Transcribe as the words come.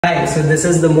Hi, so this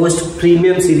is the most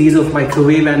premium series of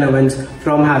microwave and ovens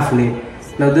from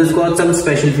Hafele. Now this got some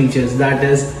special features, that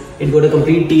is, it got a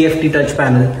complete TFT touch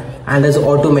panel and has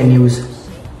auto menus.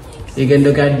 You can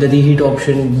look at the reheat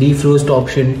option, defrost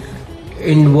option,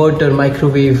 inverter,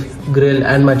 microwave, grill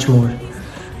and much more.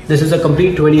 This is a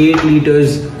complete 28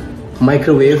 liters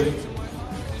microwave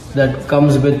that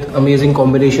comes with amazing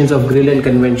combinations of grill and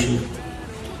convention.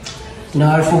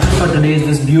 Now our focus for today is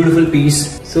this beautiful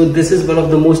piece. So this is one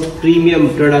of the most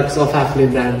premium products of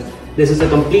Hafele brand. This is a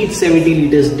complete 70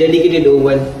 liters dedicated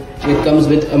oven which comes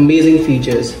with amazing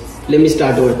features. Let me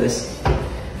start over this.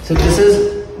 So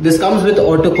this comes with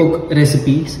auto cook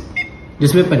recipes,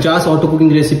 जिसमें 50 auto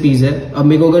cooking recipes है. अब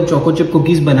मेरे को अगर choco chip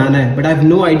cookies बनाना है, but I have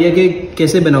no idea कि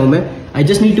कैसे बनाऊँ मैं. I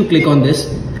just need to click on this.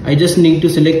 I just need to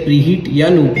select preheat या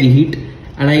no preheat,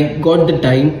 and I got the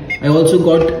time. I also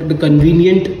got the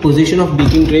convenient position of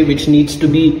baking tray which needs to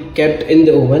be kept in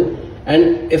the oven,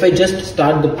 and if I just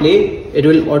start the play, it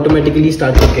will automatically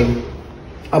start cooking.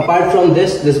 Apart from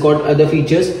this got other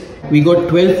features. We got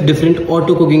 12 different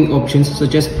auto cooking options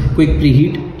such as quick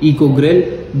preheat, eco grill,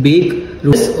 bake.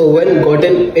 This oven got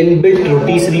an inbuilt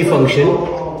rotisserie function.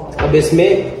 अब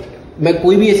इसमें मैं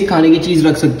कोई भी ऐसी खाने की चीज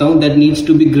रख सकता हूँ that needs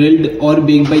to be grilled or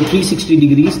baked by 360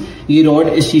 degrees. ये रॉड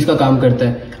इस चीज का काम करता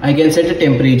है. I can set a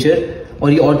temperature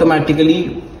और ये ऑटोमेटिकली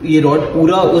ये रॉड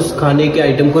पूरा उस खाने के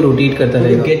आइटम को रोटेट करता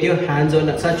रहेगा. To get your hands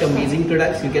on such amazing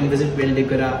products, you can visit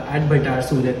Welldecora at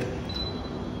Surat.